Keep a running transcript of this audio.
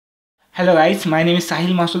Hello guys, my name is Sahil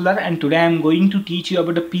Masuldar and today I am going to teach you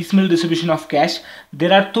about the piecemeal distribution of cash.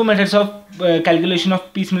 There are two methods of calculation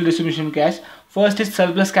of piecemeal distribution of cash. First is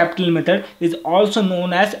surplus capital method, is also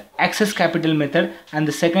known as excess capital method, and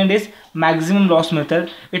the second is maximum loss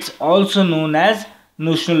method. It's also known as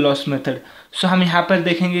notional loss method. So हम यहाँ पर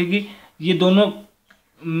देखेंगे कि ये दोनों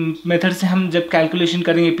method से हम जब कैलकुलेशन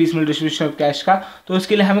करेंगे पीसमेल डिस्ट्रीब्यूशन ऑफ कैश का, तो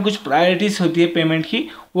उसके लिए हमें कुछ प्रायोरिटीज होती है पेमेंट की,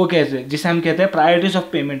 वो कैसे, जिसे हम कहते हैं प्रायोरिटीज ऑफ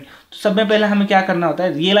पेमेंट। तो सब में पहले हमें क्या करना होता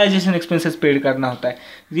है, रियलाइजेशन एक्सपेंसेस पेड करना होता है।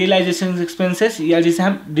 रियलाइजेशन एक्सपेंसेस या जिसे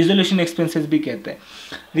हम डिसोल्यूशन एक्सपेंसेस भी कहते हैं।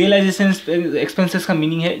 रियलाइजेशन एक्सपेंसेस का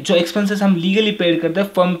मीनिंग है जो एक्सपेंसेस हम लीगली पेड करते हैं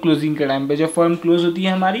फर्म क्लोजिंग के टाइम पे। जब फर्म क्लोज होती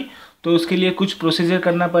है हमारी, तो उसके लिए कुछ प्रोसीजर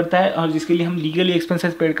करना पड़ता है और जिसके लिए हम लीगली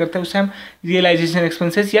एक्सपेंसेस पेड करते हैं उसे हम रियलाइजेशन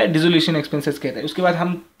एक्सपेंसेस या डिसोल्यूशन एक्सपेंसेस कहते हैं। उसके बाद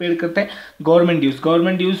हम पेड करते हैं गवर्नमेंट ड्यूज।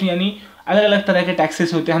 गवर्नमेंट ड्यूज यानी अलग अलग तरह के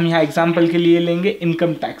टैक्सेस होते हैं। हम यहाँ एग्जांपल के लिए लेंगे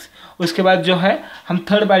इनकम टैक्स। उसके बाद जो है हम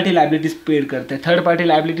थर्ड पार्टी लायबिलिटीज पेड करते हैं। थर्ड पार्टी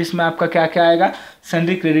लायबिलिटीज में आपका क्या क्या आएगा,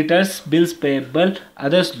 sundry creditors, bills payable,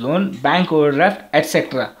 others loan, bank overdraft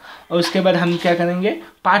etcetera. और उसके बाद हम क्या करेंगे,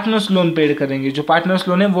 पार्टनर्स लोन पेड करेंगे। जो पार्टनर्स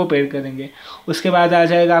लोन है वो पेड करेंगे। उसके बाद आ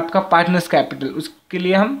जाएगा आपका पार्टनर्स कैपिटल, उसके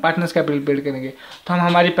लिए हम पार्टनर्स कैपिटल पेड करेंगे। तो हम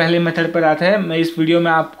हमारे पहले मेथड पर आते हैं। मैं इस वीडियो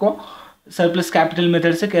में आपको सरप्लस कैपिटल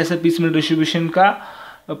मेथड से कैसे पीसमेल डिस्ट्रीब्यूशन का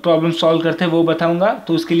प्रॉब्लम सॉल्व करते हैं वो बताऊंगा।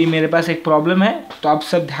 तो उसके लिए मेरे पास एक प्रॉब्लम है, तो आप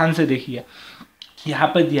सब ध्यान से देखिए। यहाँ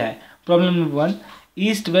पर दिया है problem number 1,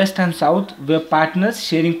 east west and south way partners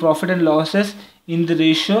sharing profit and losses in the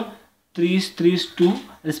ratio 3:2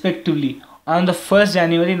 respectively. On the 1st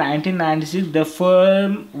January 1996, the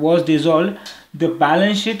firm was dissolved. The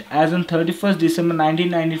balance sheet as on 31st December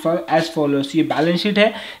 1995 as follows. ये balance sheet है।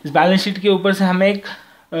 इस balance sheet के ऊपर से हमें एक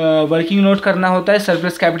working note करना होता है।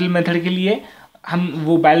 सरप्लस कैपिटल मेथड के लिए हम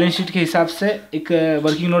वो बैलेंस शीट के हिसाब से एक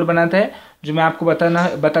वर्किंग नोट बनाते हैं, जो मैं आपको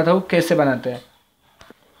बताता हूँ कैसे बनाते हैं।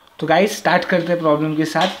 तो गाइस स्टार्ट करते हैं प्रॉब्लम के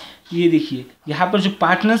साथ। ये देखिए यहाँ पर जो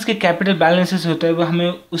पार्टनर्स के कैपिटल बैलेंसेस होते हैं वो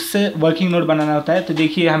हमें उससे वर्किंग नोट बनाना होता है। तो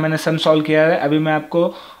देखिए यहाँ मैंने सम सॉल्व किया है, अभी मैं आपको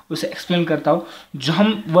उसे एक्सप्लेन करता हूँ। जो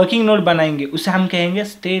हम वर्किंग नोट बनाएंगे उसे हम कहेंगे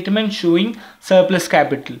statement showing surplus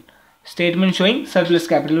capital. Statement showing surplus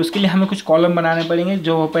capital, उसके लिए हमें कुछ कॉलम बनाने पड़ेंगे।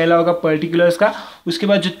 जो पहला होगा पर्टिकुलर्स का। उसके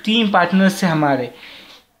बाद जो 3 पार्टनर्स से हमारे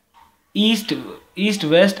ईस्ट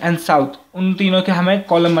वेस्ट एंड साउथ, उन तीनों के हमें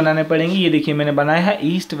कॉलम बनाने पड़ेंगे। ये देखिए मैंने बनाया है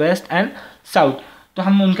ईस्ट वेस्ट एंड साउथ। तो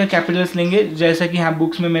हम उनका कैपिटल्स लेंगे, जैसा कि यहाँ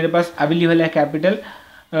बुक्स में मेरे पास अवेलेबल है कैपिटल।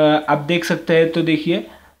 आप देख सकते हैं, तो देखिए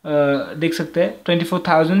देख सकते हैं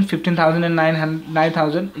 24,000, 15,000 एंड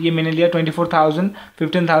 9,000। ये मैंने लिया 24,000,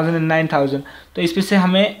 15,000 एंड 9,000। तो इस पे से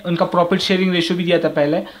हमें उनका प्रॉफिट शेयरिंग रेशियो भी दिया था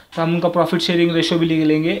पहले, तो हम उनका प्रॉफिट शेयरिंग रेशियो भी लिख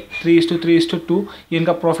लेंगे 3:3:2। ये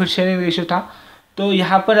इनका प्रॉफिट शेयरिंग रेशियो था। तो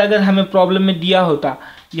यहाँ पर अगर हमें प्रॉब्लम में दिया होता,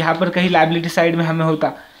 यहाँ पर कहीं लायबिलिटी साइड में हमें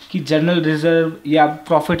होता कि जनरल रिजर्व या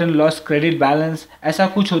profit and loss credit balance ऐसा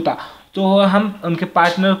कुछ होता, तो हम उनके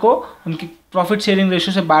पार्टनर को उनकी प्रॉफिट शेयरिंग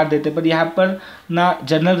रेशियो से बांट देते। पर यहाँ पर ना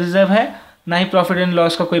जनरल रिजर्व है, ना ही प्रॉफिट एंड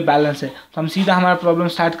लॉस का कोई बैलेंस है। तो हम सीधा हमारा प्रॉब्लम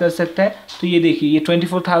स्टार्ट कर सकते हैं। तो ये देखिए ये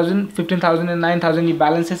 24,000, 15,000 एंड 9,000 ये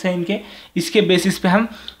बैलेंसेस हैं इनके। इसके बेसिस पे हम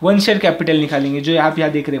वन शेयर कैपिटल निकालेंगे। जो आप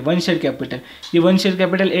यहाँ देख रहे हैं वन शेयर कैपिटल, ये वन शेयर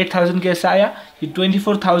कैपिटल 8,000 कैसे आया, ये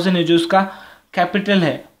 24,000 है जो उसका कैपिटल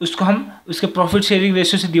है, उसको हम उसके प्रॉफिट शेयरिंग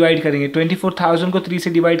रेशियो से डिवाइड करेंगे। 24,000 को 3 से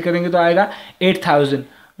डिवाइड करेंगे तो आएगा 8,000।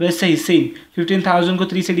 वैसे ही सेम 15,000 को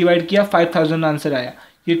 3 से डिवाइड किया 5,000 आंसर आया।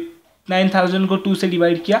 ये 9,000 को 2 से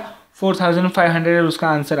डिवाइड किया 4,500 और उसका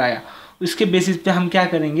आंसर आया। उसके बेसिस पे हम क्या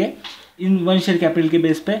करेंगे, इन वन शेयर कैपिटल के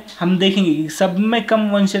बेस पे हम देखेंगे कि सब में कम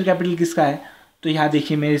वन शेयर कैपिटल किसका है। तो यहाँ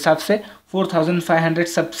देखिए मेरे हिसाब से 4,500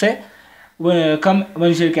 सबसे कम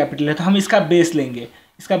वन शेयर कैपिटल है। तो हम इसका बेस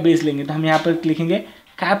लेंगे, तो हम यहाँ पर लिखेंगे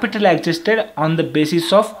capital adjusted on the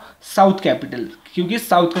basis of south capital, क्योंकि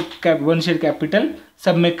साउथ का वन शेयर कैपिटल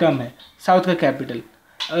सब में कम है। साउथ का कैपिटल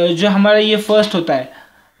जो हमारा ये फर्स्ट होता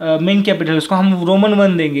है मेन कैपिटल, उसको हम रोमन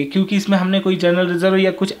 1 देंगे, क्योंकि इसमें हमने कोई जनरल रिजर्व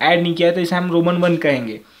या कुछ ऐड नहीं किया है, तो इसे हम रोमन 1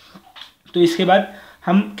 कहेंगे। तो इसके बाद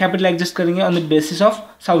हम कैपिटल एडजस्ट करेंगे on the basis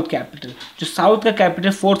of south capital. जो साउथ का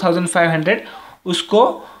कैपिटल 4,500,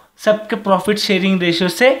 उसको सबके प्रॉफिट शेयरिंग रेशियो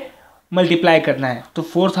से मल्टीप्लाई करना है। तो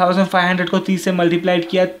 4,500 को 30 से मल्टीप्लाई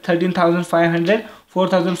किया 13,500,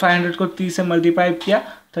 4,500 को 30 से मल्टीप्लाई किया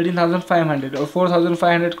 13,500 और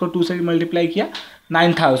 4,500 को 2 से मल्टीप्लाई किया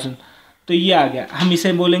 9,000। तो ये आ गया। हम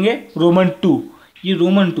इसे बोलेंगे रोमन 2। ये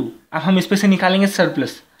रोमन 2। अब हम इस पे से निकालेंगे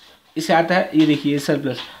सरप्लस। इसे आता है, ये देखिए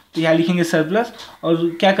सरप्लस। तो यहाँ लिखेंगे सरप्लस और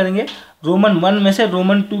क्या करेंगे, रोमन 1 में से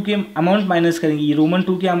रोमन 2 के अमाउंट माइनस करेंगे। ये रोमन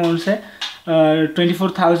 2 के अमाउंट से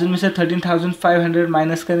 24,000 में से 13,500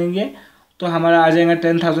 माइनस करेंगे, तो हमारा आ जाएगा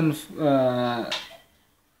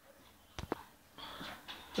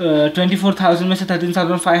 24,000 में से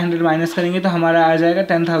 13,500 माइनस करेंगे तो हमारा आ जाएगा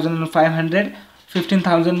 10,500।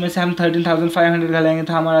 15,000 में से हम 13,500 घलाएंगे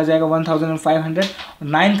तो हमारा आ जाएगा 1,500। और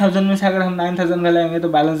 9,000 में से अगर हम 9,000 घलाएंगे तो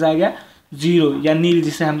बैलेंस आ गया 0 या नील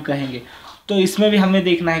जिसे हम कहेंगे। तो इसमें भी हमें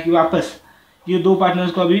देखना है कि वापस ये दो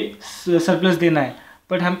पार्टनर्स को अभी सरप्लस देना है,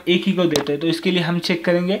 बट हम एक ही को देते हैं। तो इसके लिए हम चेक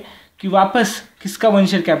करेंगे कि वापस किसका वन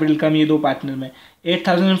शेयर कैपिटल कम है। ये दो पार्टनर में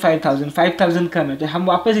 8,000 और 5,000 कम है, तो हम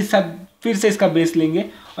वापस इसका फिर से इसका बेस लेंगे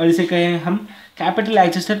और इसे कहें हम capital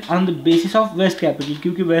adjusted on the basis of waste capital,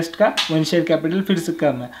 क्योंकि वेस्ट का वन शेयर कैपिटल फिर से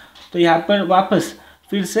कम है। तो यहाँ पर वापस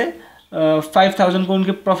फिर से 5,000 को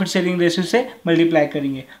उनके प्रॉफिट शेयरिंग रेशियो से मल्टीप्लाई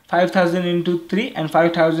करेंगे। 5,000 इंटू 3 एंड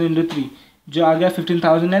 5,000 इंटू 3 जो आ गया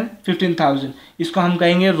 15,000 एंड 15,000। इसको हम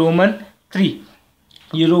कहेंगे रोमन 3।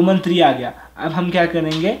 ये रोमन 3 आ गया। अब हम क्या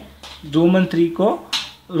करेंगे, रोमन 3 को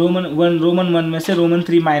रोमन 1 में से रोमन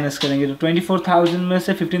 3 माइनस करेंगे। तो 24,000 में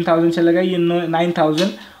से 15,000 चले गए, ये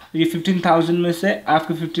 9,000। ये 15,000 में से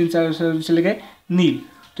आपके 15,000 चले गए नील।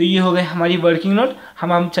 तो ये हो गए हमारी वर्किंग नोट।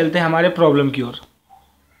 हम चलते हैं हमारे प्रॉब्लम की ओर।